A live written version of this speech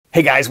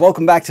Hey guys,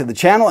 welcome back to the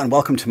channel and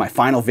welcome to my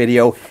final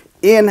video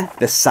in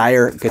the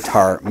Sire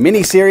guitar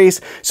mini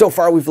series. So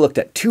far we've looked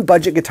at two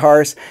budget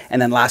guitars,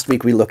 and then last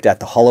week we looked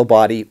at the hollow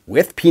body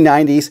with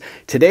P90s.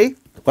 Today,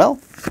 well,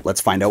 let's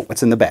find out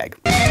what's in the bag.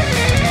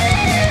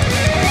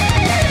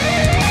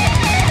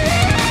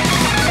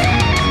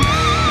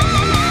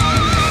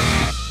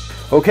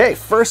 Okay,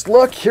 first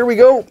look, here we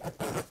go.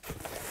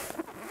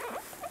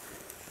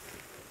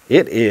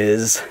 It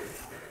is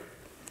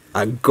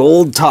a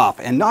gold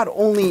top, and not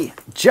only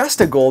just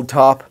a gold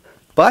top,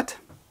 but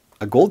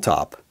a gold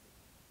top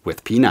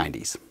with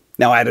P90s.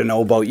 Now, I don't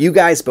know about you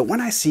guys, but when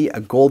I see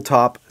a gold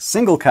top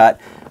single cut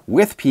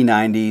with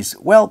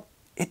P90s, well,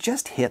 it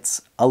just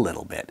hits a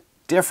little bit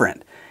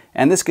different.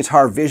 And this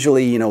guitar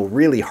visually,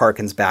 really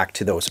harkens back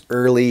to those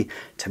early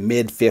to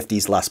mid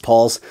 50s Les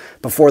Pauls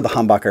before the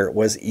humbucker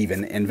was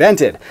even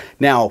invented.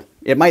 Now,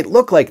 it might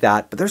look like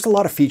that, but there's a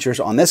lot of features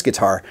on this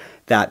guitar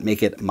that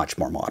make it much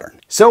more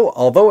modern. So,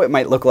 although it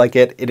might look like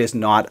it, it is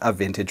not a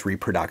vintage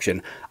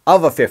reproduction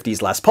of a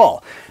 50s Les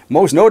Paul.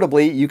 Most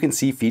notably, you can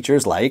see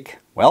features like,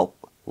 well,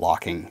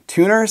 locking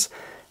tuners,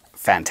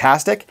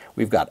 fantastic.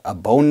 We've got a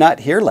bone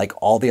nut here like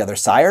all the other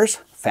Sires,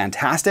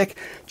 fantastic.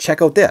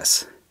 Check out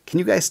this. Can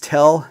you guys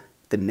tell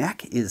the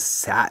neck is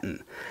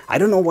satin? I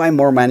don't know why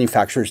more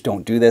manufacturers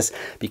don't do this,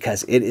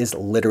 because it is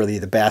literally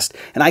the best.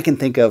 And I can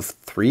think of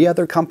 3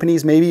 other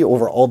companies maybe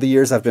over all the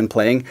years I've been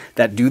playing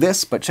that do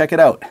this, but check it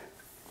out.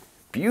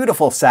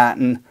 Beautiful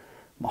satin,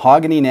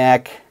 mahogany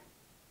neck,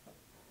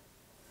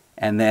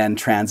 and then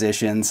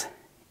transitions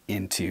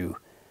into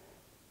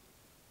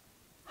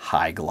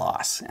high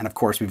gloss. And of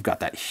course, we've got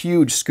that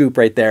huge scoop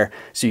right there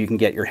so you can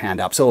get your hand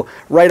up. So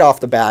right off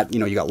the bat,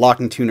 you got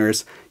locking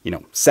tuners,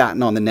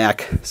 satin on the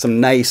neck,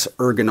 some nice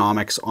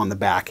ergonomics on the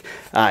back.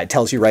 It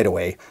tells you right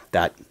away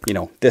that,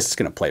 this is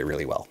going to play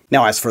really well.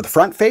 Now, as for the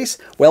front face,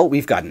 well,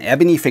 we've got an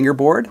ebony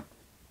fingerboard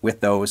with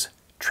those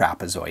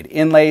trapezoid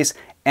inlays,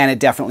 and it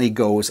definitely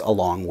goes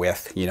along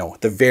with,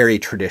 the very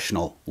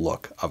traditional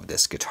look of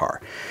this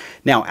guitar.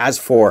 Now, as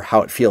for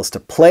how it feels to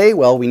play,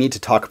 well, we need to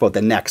talk about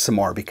the neck some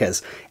more,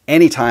 because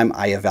anytime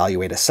I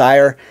evaluate a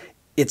Sire,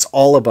 it's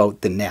all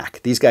about the neck.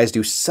 These guys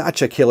do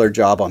such a killer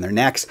job on their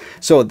necks.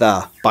 So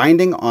the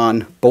binding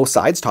on both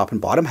sides, top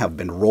and bottom, have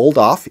been rolled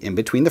off in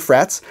between the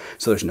frets.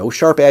 So there's no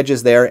sharp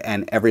edges there,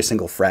 and every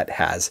single fret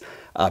has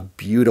a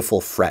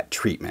beautiful fret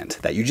treatment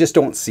that you just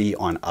don't see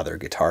on other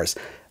guitars.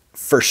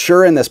 For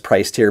sure in this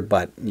price tier,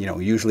 but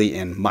usually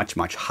in much,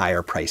 much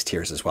higher price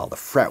tiers as well. The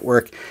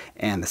fretwork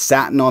and the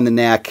satin on the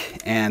neck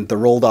and the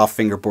rolled off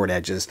fingerboard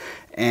edges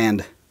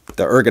and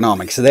the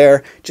ergonomics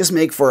there just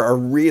make for a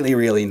really,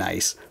 really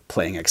nice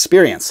playing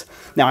experience.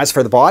 Now, as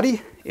for the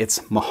body,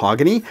 it's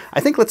mahogany. I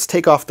think let's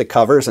take off the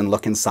covers and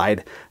look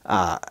inside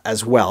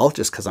as well,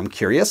 just because I'm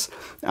curious.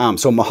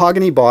 So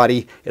mahogany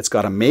body, it's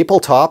got a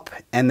maple top,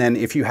 and then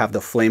if you have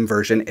the flame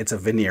version, it's a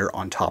veneer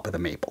on top of the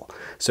maple.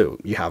 So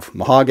you have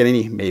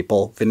mahogany,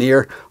 maple,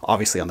 veneer.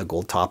 Obviously on the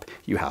gold top,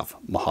 you have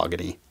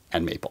mahogany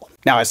and maple.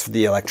 Now, as for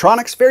the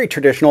electronics, very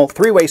traditional,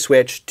 3-way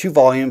switch, 2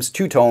 volumes,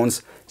 2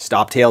 tones,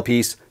 stop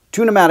tailpiece,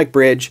 2 pneumatic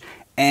bridge.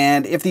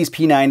 And if these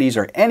P90s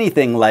are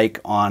anything like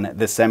on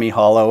the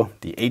semi-hollow,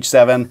 the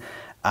H7,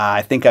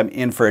 I think I'm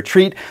in for a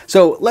treat.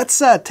 So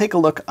let's take a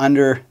look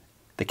under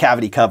the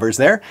cavity covers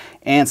there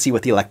and see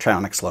what the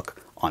electronics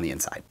look on the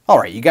inside. All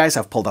right, you guys,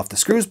 have pulled off the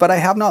screws, but I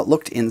have not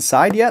looked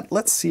inside yet.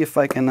 Let's see if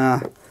I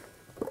can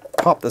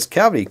pop this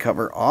cavity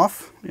cover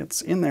off.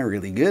 It's in there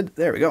really good.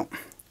 There we go.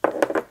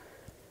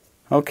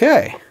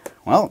 Okay,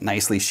 well,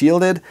 nicely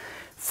shielded,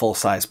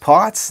 full-size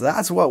pots.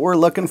 That's what we're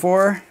looking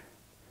for.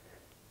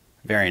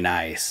 Very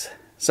nice.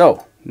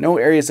 So no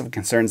areas of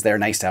concerns there.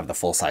 Nice to have the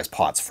full-size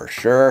pots for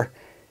sure.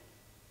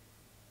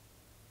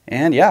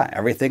 And yeah,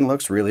 everything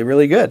looks really,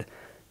 really good.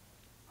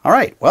 All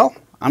right, well,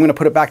 I'm going to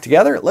put it back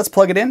together. Let's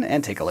plug it in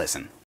and take a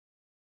listen.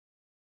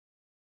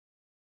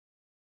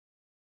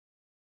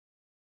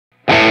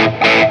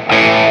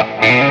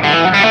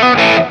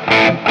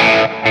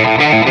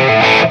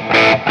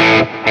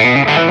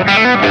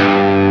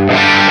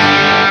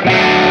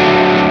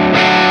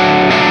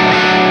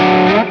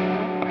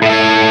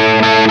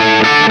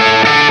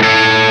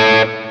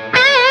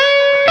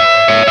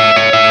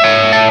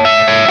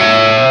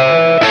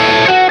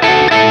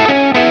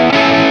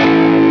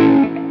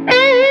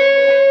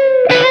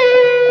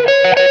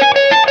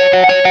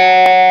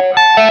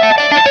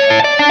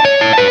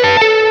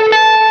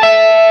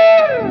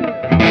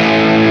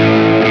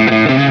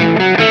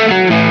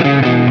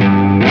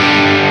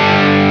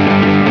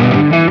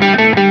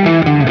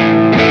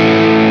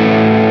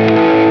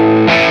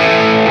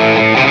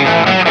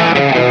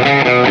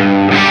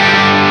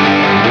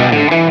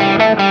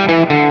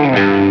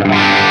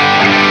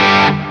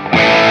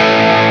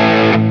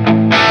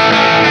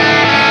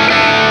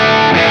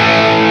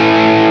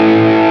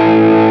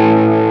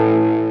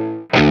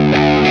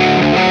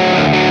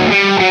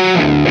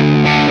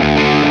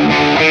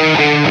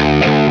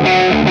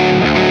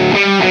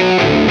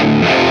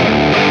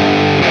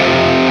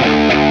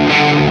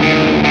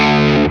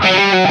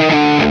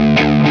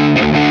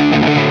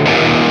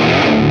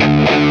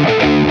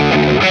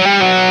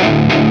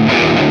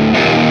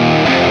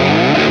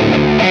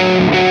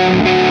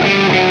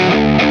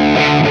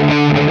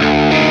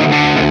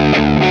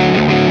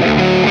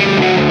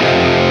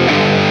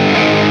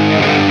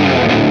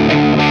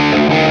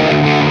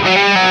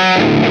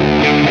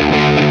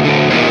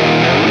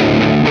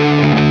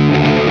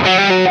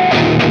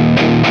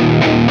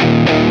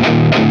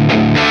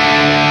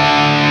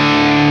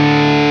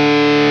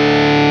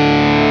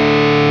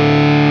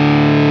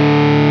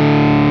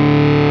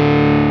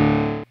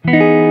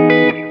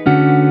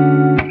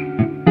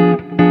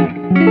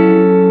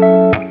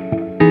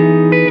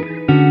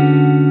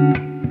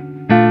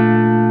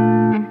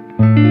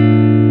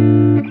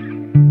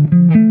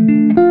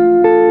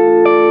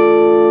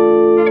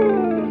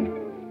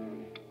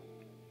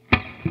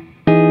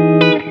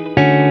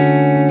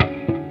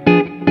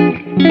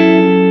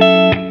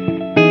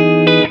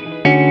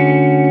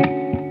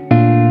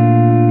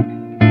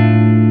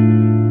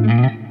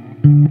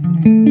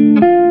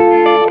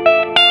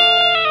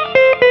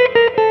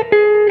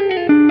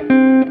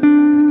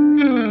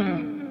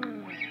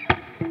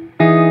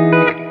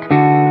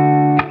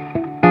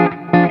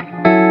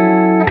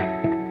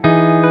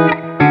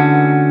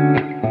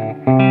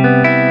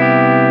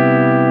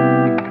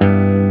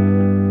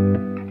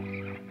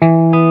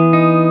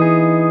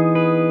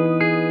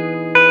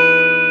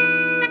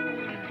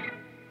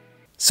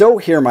 So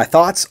here are my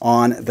thoughts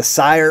on the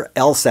Sire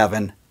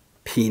L7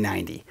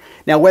 P90.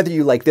 Now, whether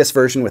you like this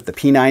version with the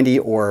P90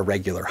 or a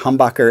regular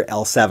humbucker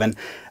L7,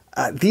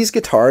 these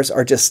guitars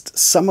are just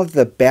some of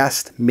the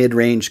best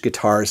mid-range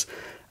guitars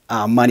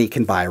money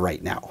can buy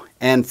right now.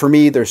 And for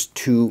me, there's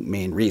two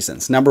main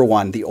reasons. Number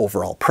one, the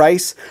overall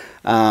price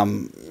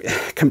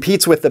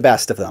competes with the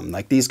best of them.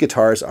 Like, these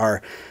guitars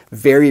are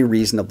very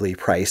reasonably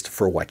priced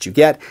for what you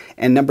get.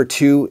 And number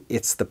two,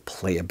 it's the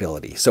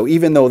playability. So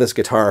even though this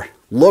guitar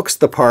looks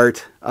the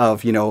part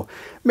of, you know,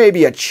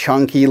 maybe a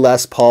chunky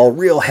Les Paul,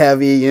 real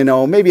heavy, you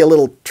know, maybe a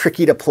little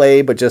tricky to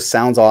play, but just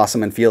sounds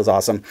awesome and feels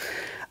awesome.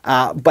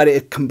 But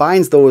it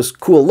combines those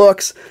cool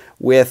looks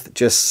with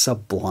just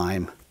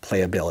sublime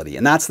playability.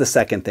 And that's the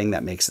second thing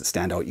that makes it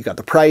stand out. You got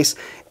the price,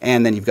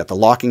 and then you've got the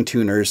locking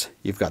tuners,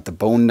 you've got the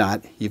bone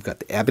nut, you've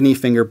got the ebony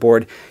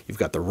fingerboard, you've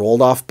got the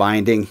rolled off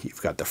binding,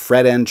 you've got the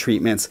fret end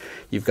treatments,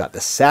 you've got the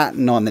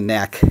satin on the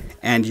neck,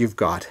 and you've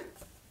got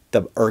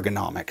the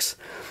ergonomics.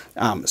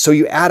 So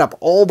you add up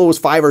all those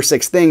 5 or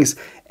 6 things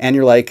and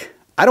you're like,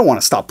 I don't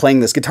want to stop playing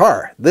this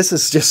guitar. This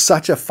is just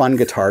such a fun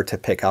guitar to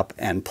pick up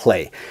and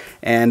play.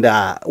 And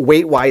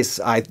weight-wise,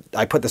 I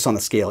put this on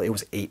the scale. It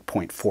was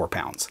 8.4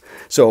 pounds.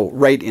 So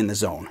right in the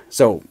zone.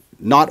 So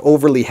not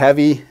overly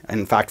heavy.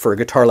 In fact, for a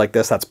guitar like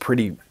this, that's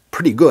pretty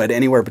good.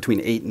 Anywhere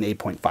between 8 and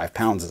 8.5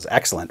 pounds is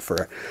excellent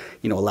for,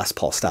 you know, a Les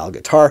Paul style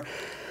guitar.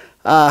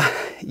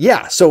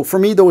 Yeah, so for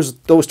me, those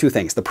two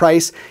things, the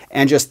price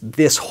and just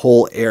this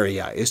whole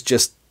area is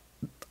just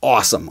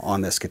awesome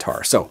on this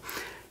guitar. So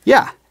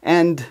yeah,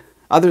 and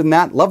other than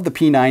that, love the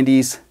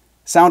P90s,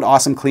 sound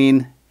awesome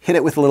clean, hit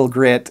it with a little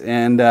grit,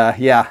 and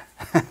yeah,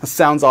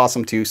 sounds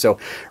awesome too. So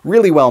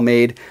really well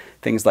made.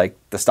 Things like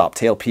the stop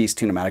tailpiece,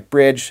 two-pneumatic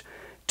bridge,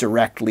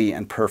 directly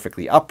and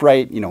perfectly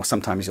upright. You know,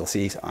 sometimes you'll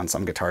see on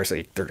some guitars,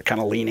 they're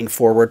kind of leaning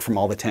forward from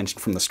all the tension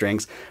from the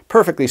strings.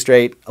 Perfectly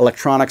straight,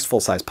 electronics,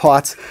 full-size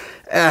pots.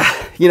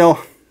 You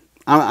know,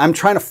 I'm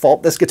trying to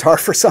fault this guitar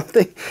for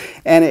something,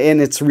 and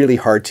it's really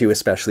hard to,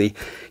 especially,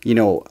 you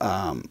know,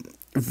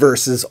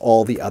 versus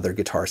all the other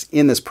guitars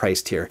in this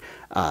price tier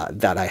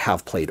that I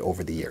have played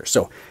over the years.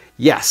 So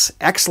yes,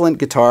 excellent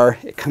guitar.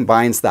 It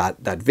combines that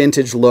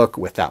vintage look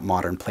with that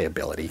modern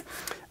playability.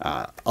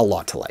 A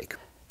lot to like.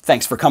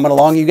 Thanks for coming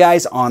along, you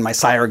guys, on my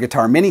Sire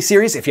Guitar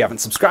mini-series. If you haven't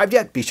subscribed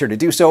yet, be sure to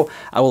do so.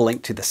 I will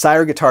link to the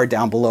Sire Guitar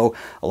down below,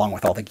 along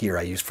with all the gear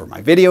I use for my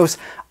videos.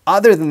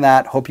 Other than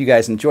that, hope you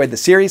guys enjoyed the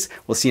series.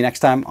 We'll see you next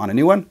time on a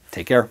new one.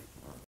 Take care.